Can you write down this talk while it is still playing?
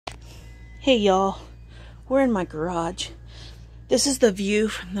Hey y'all, we're in my garage. This is the view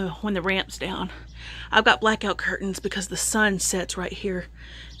from when the ramp's down. I've got blackout curtains because the sun sets right here,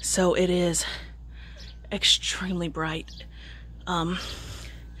 so it is extremely bright.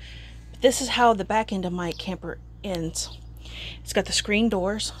 This is how the back end of my camper ends. It's got the screen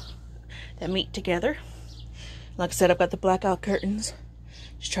doors that meet together. Like I said, I've got the blackout curtains.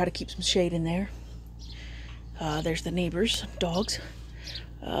 Just try to keep some shade in there. There's the neighbors, dogs.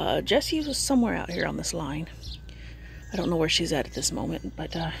 Jessie was somewhere out here on this line. I don't know where she's at this moment,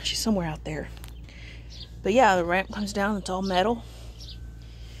 but she's somewhere out there. But yeah, the ramp comes down, it's all metal.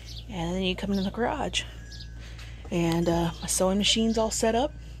 And then you come in the garage. And my sewing machine's all set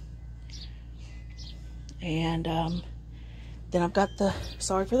up. And then I've got the,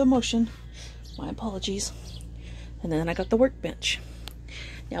 sorry for the motion, my apologies. And then I got the workbench.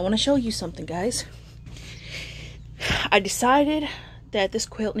 Now I want to show you something, guys. I decided that this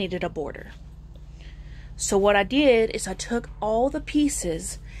quilt needed a border. So what I did is I took all the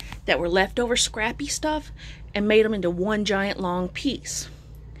pieces that were leftover scrappy stuff and made them into one giant long piece.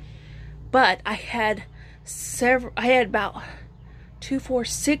 But I had about 2, 4,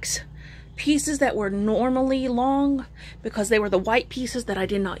 6 pieces that were normally long because they were the white pieces that I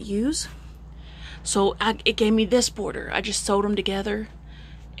did not use. So it gave me this border. I just sewed them together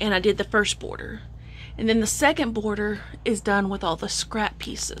and I did the first border. And then the second border is done with all the scrap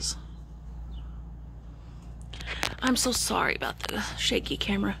pieces. I'm so sorry about the shaky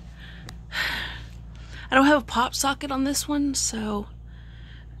camera. I don't have a pop socket on this one, so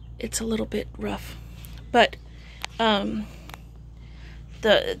it's a little bit rough. But the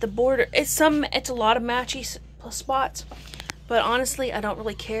border, it's a lot of matchy spots, but honestly I don't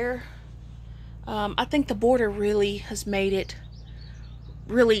really care. I think the border really has made it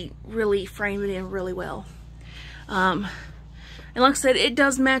really frame it in really well. And like I said, it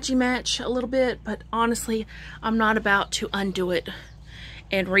does matchy match a little bit, but honestly I'm not about to undo it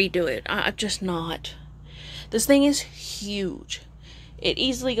and redo it. I'm just not. This thing is huge. It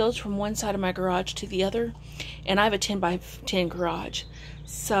easily goes from one side of my garage to the other, and I have a 10 by 10 garage.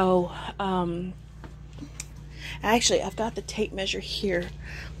 So actually I've got the tape measure here.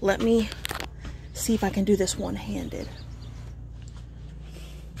 Let me see if I can do this one-handed.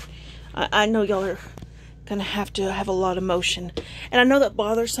 I know y'all are gonna have to have a lot of motion, and I know that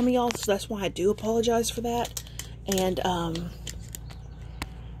bothers some of y'all, so that's why I do apologize for that. And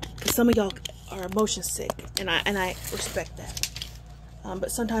because some of y'all are motion sick, and I respect that.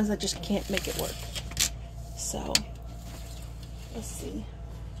 But sometimes I just can't make it work. So let's see.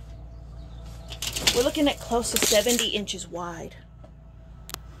 We're looking at close to 70 inches wide.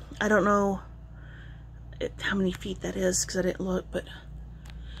 I don't know how many feet that is because I didn't look, but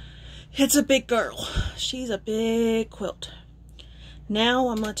it's a big girl. She's a big quilt. Now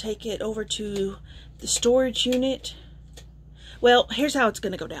I'm going to take it over to the storage unit. Well, here's how it's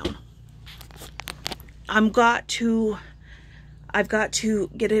going to go down. I've got to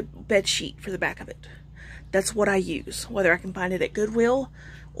get a bed sheet for the back of it. That's what I use. Whether I can find it at Goodwill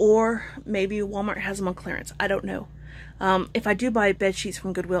or maybe Walmart has them on clearance. I don't know. If I do buy bed sheets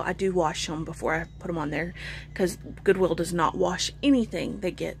from Goodwill, I do wash them before I put them on there, because Goodwill does not wash anything they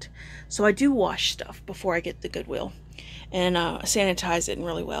get. So I do wash stuff before I get the Goodwill and sanitize it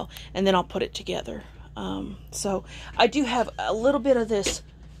really well, and then I'll put it together. So I do have a little bit of this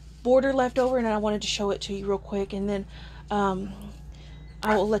border left over, and I wanted to show it to you real quick, and then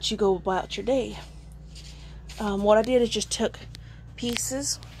I will let you go about your day. What I did is just took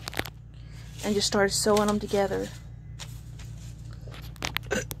pieces and just started sewing them together.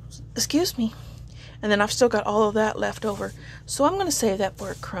 Excuse me. And then I've still got all of that left over, so I'm going to save that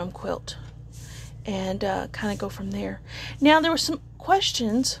for a crumb quilt and kind of go from there. Now there were some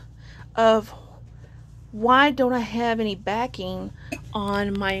questions of why don't I have any backing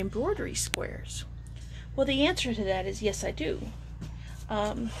on my embroidery squares. Well, the answer to that is yes, I do,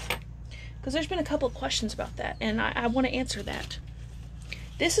 because there's been a couple of questions about that, and I want to answer that.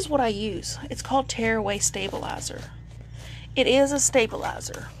 This is what I use. It's called Tearaway Stabilizer. It is a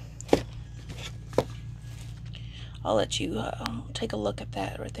stabilizer. I'll let you take a look at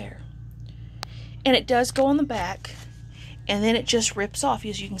that right there. And it does go on the back, and then it just rips off.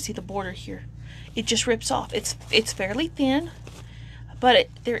 As you can see the border here, it just rips off. It's fairly thin, but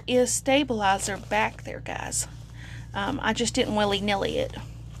there is stabilizer back there, guys. I just didn't willy-nilly it.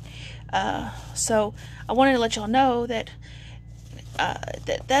 So I wanted to let y'all know that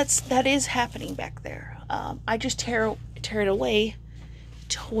that is happening back there. I just tear it away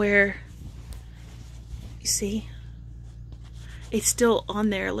to where, you see, it's still on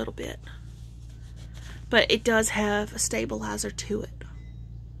there a little bit, but it does have a stabilizer to it.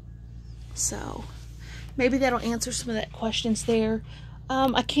 So maybe that'll answer some of that questions there.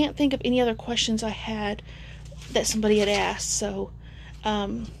 I can't think of any other questions I had that somebody had asked. So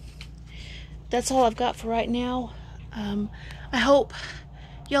that's all I've got for right now. I hope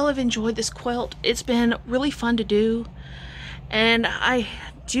y'all have enjoyed this quilt. It's been really fun to do, and I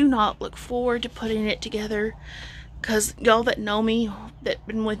do not look forward to putting it together, because y'all that know me, that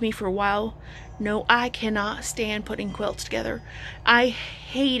been with me for a while, know I cannot stand putting quilts together. I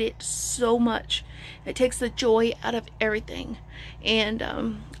hate it so much. It takes the joy out of everything. And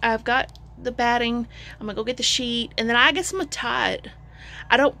I've got the batting. I'm gonna go get the sheet, and then I guess I'm gonna tie it.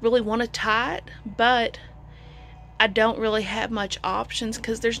 I don't really want to tie it, but I don't really have much options,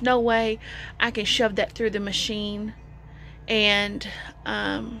 because there's no way I can shove that through the machine. And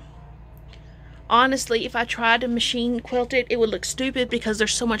honestly, if I tried to machine quilt it, it would look stupid, because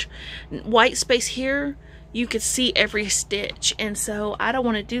there's so much white space here. You could see every stitch, and so I don't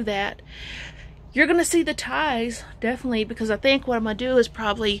want to do that. You're going to see the ties, definitely, because I think what I'm going to do is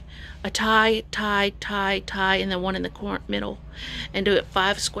probably a tie, tie, tie, tie, and then one in the middle, and do it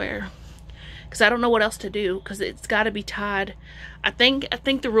 5 square. Because I don't know what else to do, because it's got to be tied. I think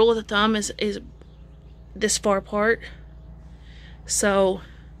the rule of the thumb is this far apart. So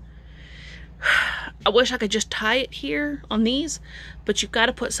I wish I could just tie it here on these, but you've got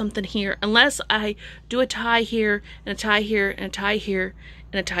to put something here. Unless I do a tie here, and a tie here, and a tie here,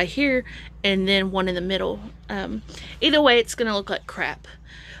 and a tie here, and then one in the middle. Either way, it's gonna look like crap.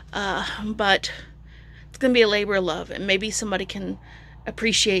 But it's gonna be a labor of love, and maybe somebody can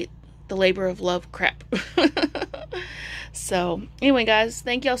appreciate the labor of love crap. So anyway, guys,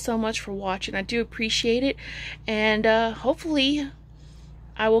 thank y'all so much for watching. I do appreciate it, and hopefully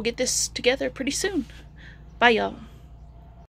I will get this together pretty soon. Bye, y'all.